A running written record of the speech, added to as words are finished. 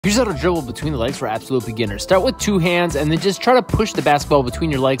Here's how to dribble between the legs for absolute beginners. Start with 2 hands and then just try to push the basketball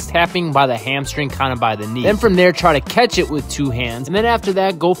between your legs, tapping by the hamstring, kind of by the knee. Then from there, try to catch it with 2 hands. And then after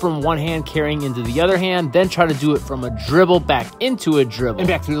that, go from 1 hand carrying into the other hand, then try to do it from a dribble back into a dribble and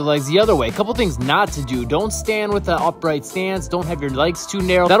back through the legs the other way. A couple things not to do. Don't stand with an upright stance. Don't have your legs too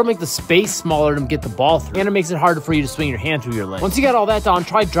narrow. That'll make the space smaller to get the ball through, and it makes it harder for you to swing your hand through your legs. Once you got all that down,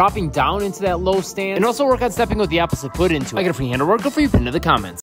 try dropping down into that low stance, and also work on stepping with the opposite foot into it. I got a free hand to work. Go for your pin to the comments.